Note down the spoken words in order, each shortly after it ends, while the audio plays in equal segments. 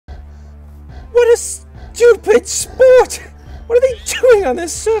What a stupid sport! What are they doing on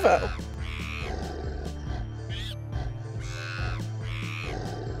this server?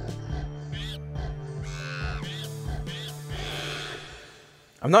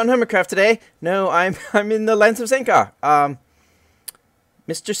 I'm not in Homercraft today. No, I'm in the lands of Zankar.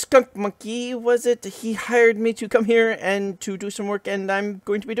 Mr. Skunk Monkey, was it? He hired me to come here and to do some work, and I'm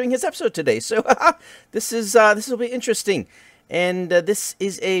going to be doing his episode today. So this will be interesting. And this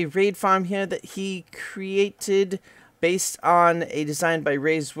is a raid farm here that he created based on a design by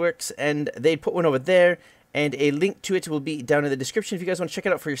Ray's Works, and they put one over there, and a link to it will be down in the description if you guys want to check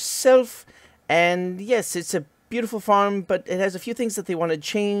it out for yourself. And yes, it's a beautiful farm, but it has a few things that they wanted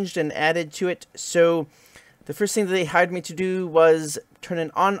changed and added to it. So the first thing that they hired me to do was turn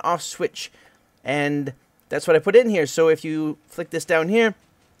an on-off switch, and that's what I put in here. So if you flick this down here,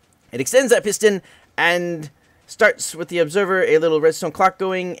 it extends that piston and starts with the observer, a little redstone clock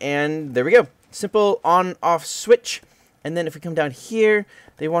going, and there we go. Simple on-off switch. And then if we come down here,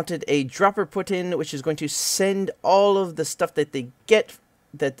 they wanted a dropper put in, which is going to send all of the stuff that they get.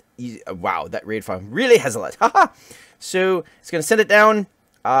 Wow, that raid farm really has a lot. Haha. So it's going to send it down.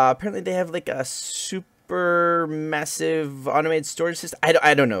 Apparently they have like a super massive automated storage system.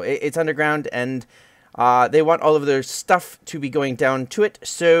 I don't know. It's underground, and they want all of their stuff to be going down to it.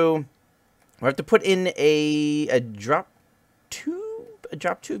 So we have to put in a drop tube. A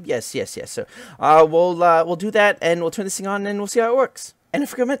drop tube? Yes. So we'll do that, and we'll turn this thing on, and we'll see how it works. And I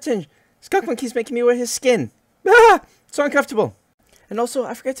forgot to mention, Skunk Monkey's making me wear his skin. So uncomfortable. And also,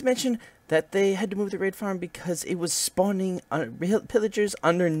 I forgot to mention that they had to move the raid farm because it was spawning pillagers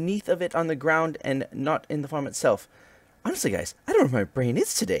underneath of it on the ground and not in the farm itself. Honestly, guys, I don't know where my brain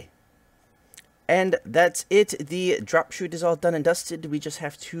is today. And that's it. The drop chute is all done and dusted. We just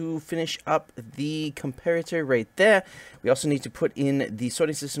have to finish up the comparator right there. We also need to put in the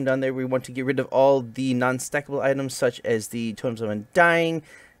sorting system down there. We want to get rid of all the non-stackable items such as the Totems of Undying,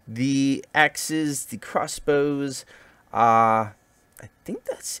 the axes, the crossbows, I think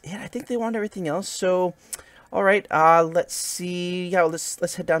that's it. I think they want everything else. So, all right. Let's see. Yeah,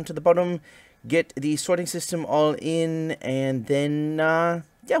 let's head down to the bottom, get the sorting system all in, and then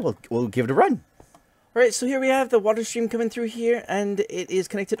yeah, we'll give it a run. All right. So here we have the water stream coming through here, and it is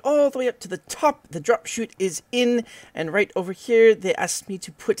connected all the way up to the top. The drop chute is in, and right over here they asked me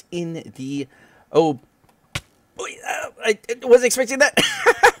to put in the I wasn't expecting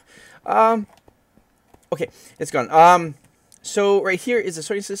that. Okay, it's gone. So right here is the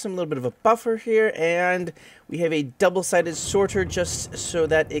sorting system, a little bit of a buffer here, and we have a double-sided sorter just so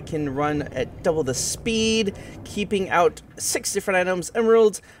that it can run at double the speed, keeping out 6 different items: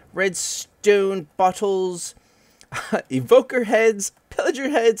 emeralds, redstone bottles, evoker heads, pillager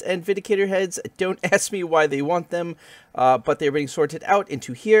heads, and vindicator heads. Don't ask me why they want them, but they're being sorted out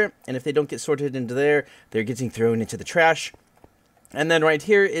into here, and if they don't get sorted into there, they're getting thrown into the trash. And then right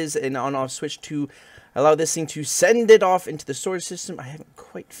here is an on-off switch to allow this thing to send it off into the storage system. I haven't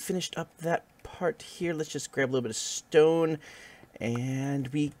quite finished up that part here. Let's just grab a little bit of stone, and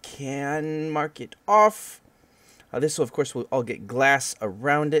we can mark it off. This will, of course, will all get glass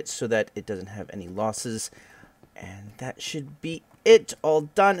around it so that it doesn't have any losses. And that should be it, all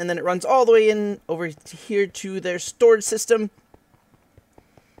done. And then it runs all the way in over here to their storage system.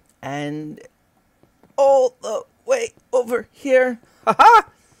 And all the way over here. Haha!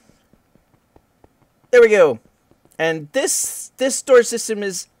 There we go. And this storage system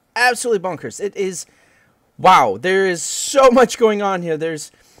is absolutely bonkers. It is, wow, there is so much going on here.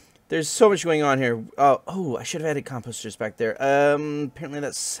 There's so much going on here. Oh, I should have added composters back there. Apparently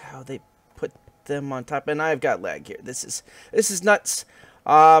that's how they put them on top, and I've got lag here. This is nuts.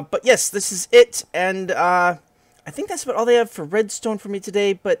 But yes, this is it, and I think that's about all they have for redstone for me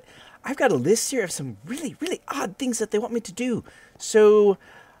today, but I've got a list here of some really, really odd things that they want me to do. So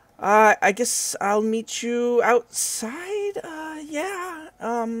I guess I'll meet you outside, yeah,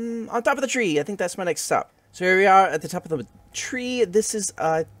 on top of the tree. I think that's my next stop. So here we are at the top of the tree. This is,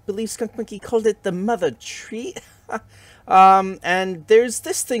 I believe Skunk Monkey called it the mother tree. And there's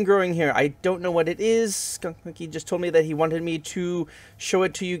this thing growing here. I don't know what it is. Skunk Monkey just told me that he wanted me to show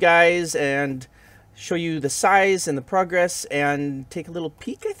it to you guys and show you the size and the progress and take a little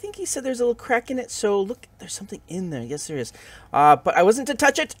peek. I think he said there's a little crack in it, so look, there's something in there. Yes, there is. But I wasn't to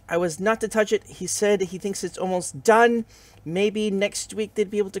touch it. I was not to touch it. He said he thinks it's almost done. Maybe next week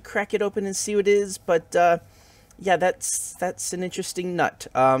they'd be able to crack it open and see what it is, but yeah, that's an interesting nut.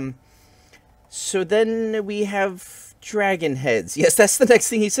 So then we have dragon heads. Yes, that's the next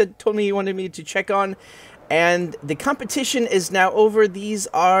thing he said, told me he wanted me to check on. And the competition is now over. These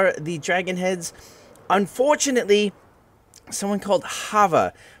are the dragon heads. Unfortunately, someone called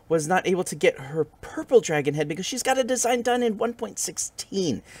Hava was not able to get her purple dragon head because she's got a design done in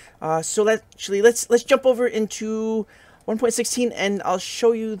 1.16. So let's jump over into 1.16 and I'll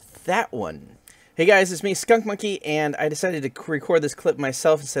show you that one. Hey guys, it's me, Skunk Monkey, and I decided to record this clip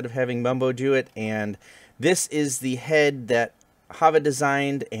myself instead of having Mumbo do it. And this is the head that Hava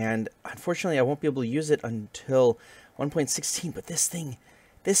designed, and unfortunately I won't be able to use it until 1.16. But this thing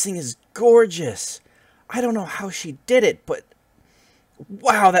is gorgeous. I don't know how she did it, but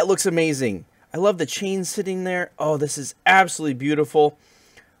wow, that looks amazing. I love the chain sitting there. Oh, this is absolutely beautiful.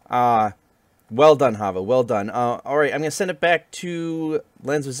 Well done, Hava. Well done. All right, I'm going to send it back to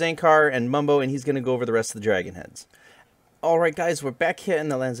Lands of Zankar and Mumbo, and he's going to go over the rest of the dragon heads. All right, guys, we're back here in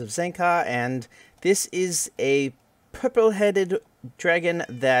the Lands of Zankar, and this is a purple-headed dragon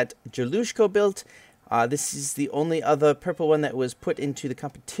that Jalushko built. This is the only other purple one that was put into the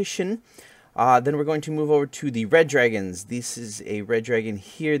competition. Then we're going to move over to the red dragons. This is a red dragon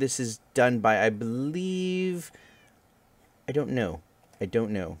here. This is done by, I believe, I don't know.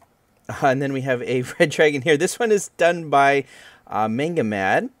 And then we have a red dragon here. This one is done by Manga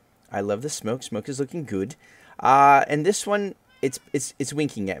Mad. I love the smoke. Smoke is looking good. And this one, it's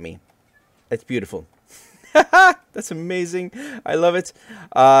winking at me. That's beautiful. That's amazing. I love it.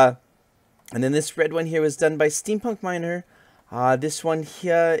 And then this red one here was done by Steampunk Miner. This one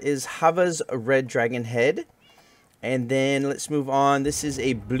here is Hava's red dragon head. And then let's move on. This is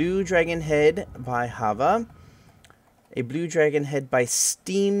a blue dragon head by Hava. A blue dragon head by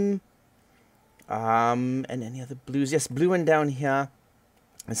Steam. And any other blues? Yes, blue one down here.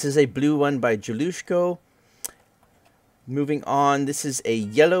 This is a blue one by Jalushko. Moving on, this is a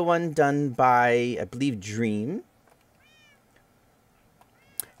yellow one done by, I believe, Dream.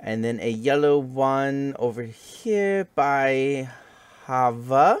 And then a yellow one over here by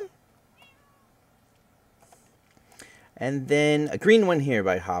Hava. And then a green one here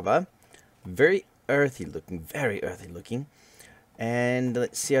by Hava. Very earthy looking, And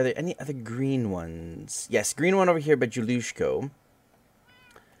let's see, are there any other green ones? Yes, green one over here by Jalushko.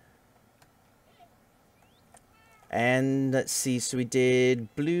 And let's see, so we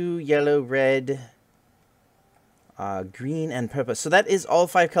did blue, yellow, red, green, and purple. So that is all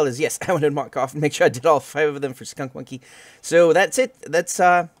 5 colors. Yes, I wanted to mark off and make sure I did all 5 of them for Skunk Monkey. So that's it. That's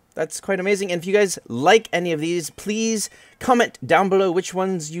quite amazing. And if you guys like any of these, please comment down below which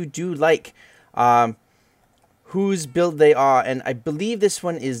ones you do like. Whose build they are. And I believe this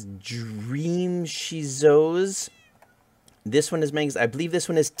one is Dream Shizo's. This one is Mangs. I believe this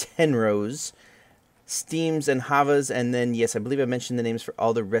one is Tenro's. Steam's and Hava's, and then yes, I believe I mentioned the names for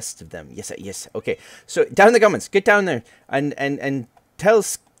all the rest of them. Yes. Okay, so down in the comments, get down there and tell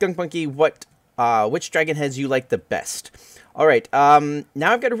Skunk Monkey what which dragon heads you like the best. All right, now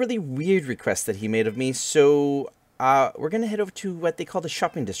I've got a really weird request that he made of me, so we're gonna head over to what they call the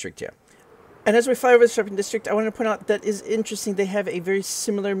shopping district here. And as we fly over the shopping district, I want to point out that is interesting. They have a very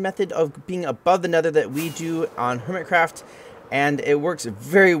similar method of being above the nether that we do on Hermitcraft, and it works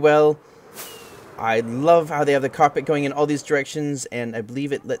very well. I love how they have the carpet going in all these directions, and I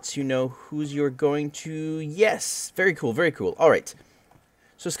believe it lets you know who's you're going to. Yes, very cool, very cool. All right.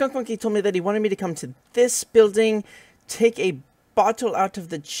 So Skunk Monkey told me that he wanted me to come to this building, take a bottle out of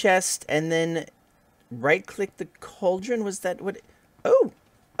the chest, and then right-click the cauldron. Was that what? Oh,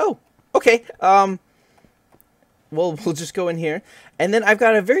 okay. We'll just go in here, and then I've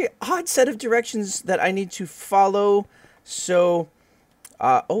got a very odd set of directions that I need to follow. So.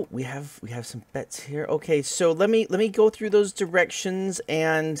 Oh, we have some bets here. Okay, so let me go through those directions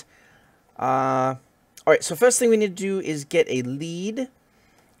and all right, so first thing we need to do is get a lead,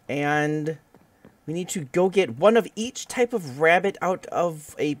 and we need to go get one of each type of rabbit out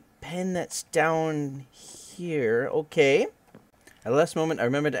of a pen that's down here. Okay. At the last moment I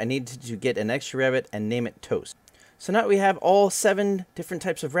remembered I needed to get an extra rabbit and name it Toast. So now we have all 7 different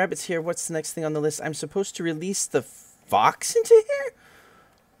types of rabbits here. What's the next thing on the list? I'm supposed to release the fox into here?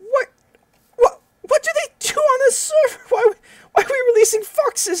 What do they do on the server? Why are we releasing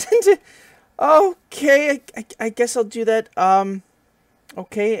foxes into... Okay, I guess I'll do that.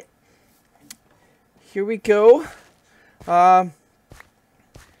 Okay. Here we go. The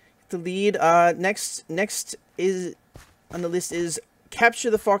lead. Next is on the list is capture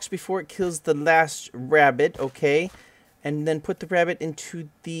the fox before it kills the last rabbit. Okay. And then put the rabbit into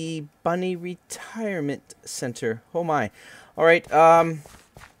the bunny retirement center. Oh my. Alright,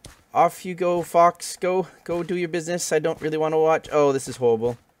 off you go, Fox. Go do your business. I don't really want to watch. Oh, this is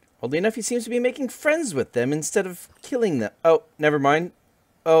horrible. Oddly enough, he seems to be making friends with them instead of killing them. Oh, never mind.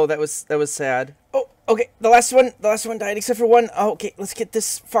 Oh, that was sad. Oh, okay. The last one died except for one. Oh, okay, let's get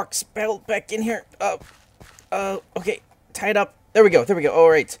this fox battle back in here. Okay, tied up. There we go. There we go. All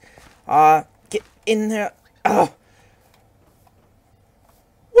right. Get in there. Oh.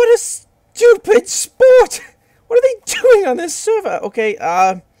 What a stupid sport! What are they doing on this server? Okay,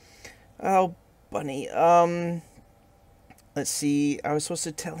 oh, bunny, let's see, I was supposed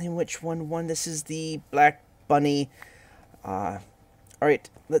to tell him which one won. This is the black bunny. Alright,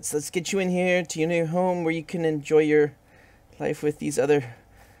 let's get you in here to your new home where you can enjoy your life with these other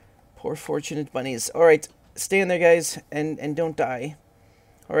poor fortunate bunnies. Alright, stay in there, guys, and don't die.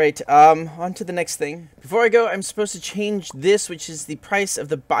 Alright, on to the next thing. Before I go, I'm supposed to change this, which is the price of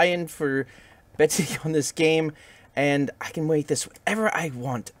the buy-in for betting on this game, and I can make this whatever I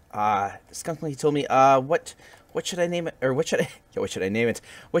want. Skunk Monkey told me, what should I name it, or what should I name it?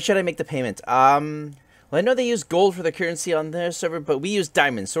 What should I make the payment? Well, I know they use gold for their currency on their server, but we use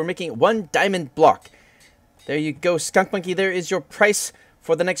diamonds, so we're making 1 diamond block. There you go, Skunk Monkey, there is your price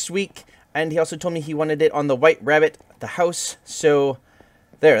for the next week, and he also told me he wanted it on the White Rabbit, the house, so...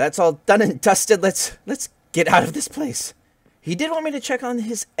 there, that's all done and dusted. Let's get out of this place. He did want me to check on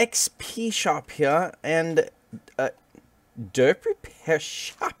his XP shop here, and, derp repair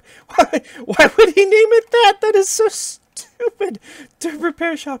shop? Why would he name it that? That is so stupid. Derp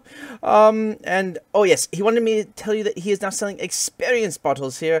repair shop. And, oh yes, he wanted me to tell you that he is now selling experience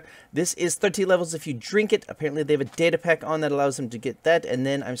bottles here. This is 30 levels if you drink it. Apparently they have a data pack on that allows him to get that, and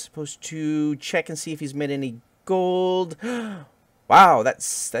then I'm supposed to check and see if he's made any gold. Wow,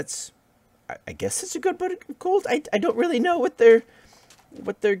 that's I guess it's a good bit of gold. I don't really know what their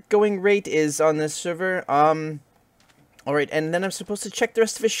going rate is on this server. Alright, and then I'm supposed to check the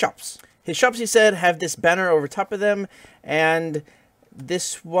rest of his shops. His shops, he said, have this banner over top of them, and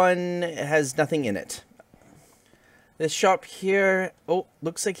this one has nothing in it. This shop here, oh,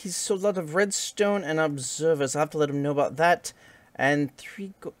 looks like he's sold a lot of redstone and observers. I'll have to let him know about that. And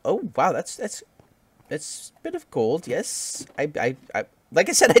 3 oh wow, that's a bit of gold, yes. I like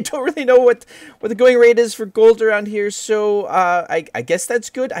I said, I don't really know what the going rate is for gold around here, so I guess that's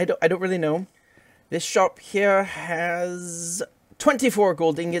good. I don't really know. This shop here has 24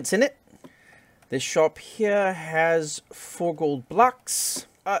 gold ingots in it. This shop here has 4 gold blocks.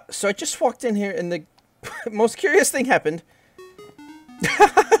 So I just walked in here and the most curious thing happened.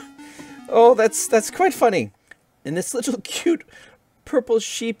 Oh, that's quite funny. In this little cute purple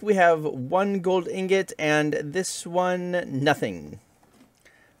sheep, we have 1 gold ingot, and this one, nothing.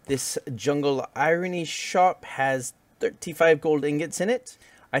 This jungle irony shop has 35 gold ingots in it.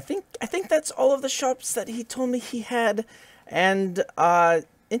 I think that's all of the shops that he told me he had, and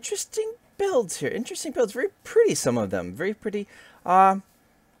interesting builds here. Interesting builds, very pretty, some of them, very pretty. But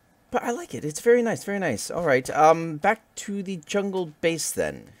I like it. It's very nice, very nice. All right, back to the jungle base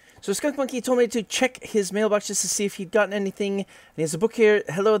then. So Skunk Monkey told me to check his mailbox just to see if he'd gotten anything. And he has a book here.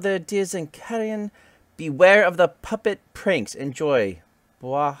 Hello there, dear Zankarian. Beware of the puppet pranks. Enjoy.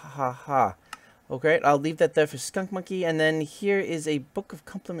 Bwahaha. Okay, I'll leave that there for Skunk Monkey. And then here is a book of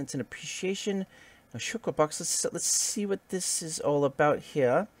compliments and appreciation. A chocolate box. Let's see what this is all about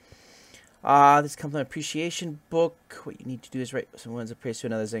here. This compliment appreciation book. What you need to do is write someone's a praise to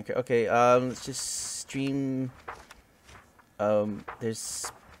another Zankar. Okay, let's just stream.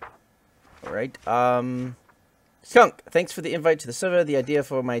 There's. Alright, Skunk, thanks for the invite to the server, the idea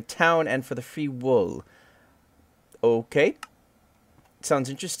for my town, and for the free wool. Okay. Sounds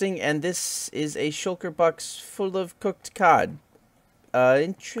interesting, and this is a shulker box full of cooked cod.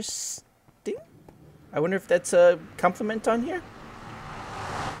 Interesting? I wonder if that's a compliment on here?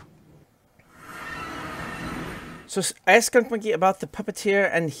 So I asked Skunk Monkey about the puppeteer,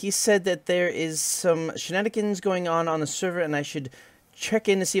 and he said that there is some shenanigans going on the server, and I should check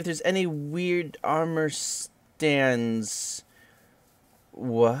in to see if there's any weird armor stands.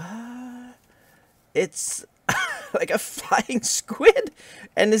 What? It's like a flying squid,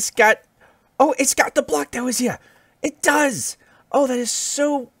 and it's got... oh, it's got the block that was here. It does. Oh, that is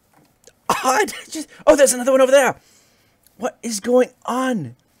so odd. Oh, there's another one over there. What is going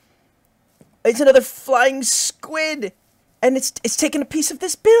on? It's another flying squid, and it's taking a piece of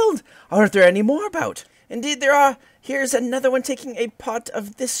this build. I wonder if there are any more about. Indeed, there are. Here's another one taking a part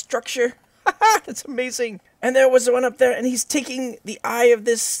of this structure. That's amazing. And there was one up there, and he's taking the eye of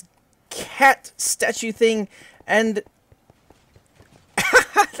this cat statue thing, and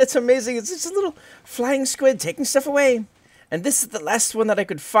that's amazing. It's just a little flying squid taking stuff away. And this is the last one that I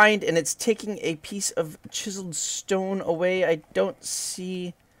could find, and it's taking a piece of chiseled stone away. I don't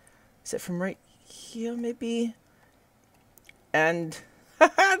see... is it from right here, maybe? And...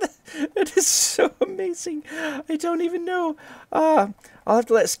 it is so amazing. I don't even know. I'll have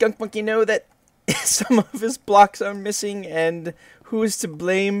to let Skunk Monkey know that some of his blocks are missing, and who is to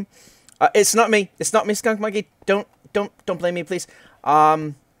blame. It's not me. It's not me, Skunk Monkey. Don't don't blame me, please.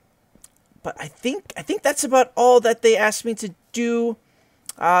 But I think that's about all that they asked me to do.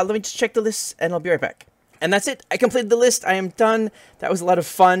 Let me just check the list, and I'll be right back. And that's it. I completed the list. I am done. That was a lot of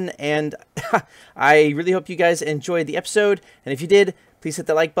fun, and I really hope you guys enjoyed the episode. And if you did, please hit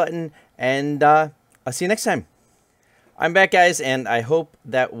the like button, and I'll see you next time. I'm back, guys, and I hope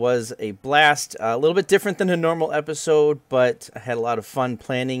that was a blast. A little bit different than a normal episode, but I had a lot of fun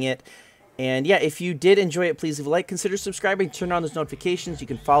planning it. And yeah, if you did enjoy it, please leave a like, consider subscribing, turn on those notifications. You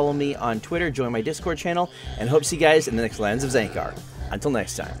can follow me on Twitter, join my Discord channel, and hope to see you guys in the next Lands of Zankar. Until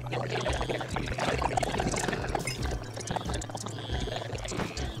next time.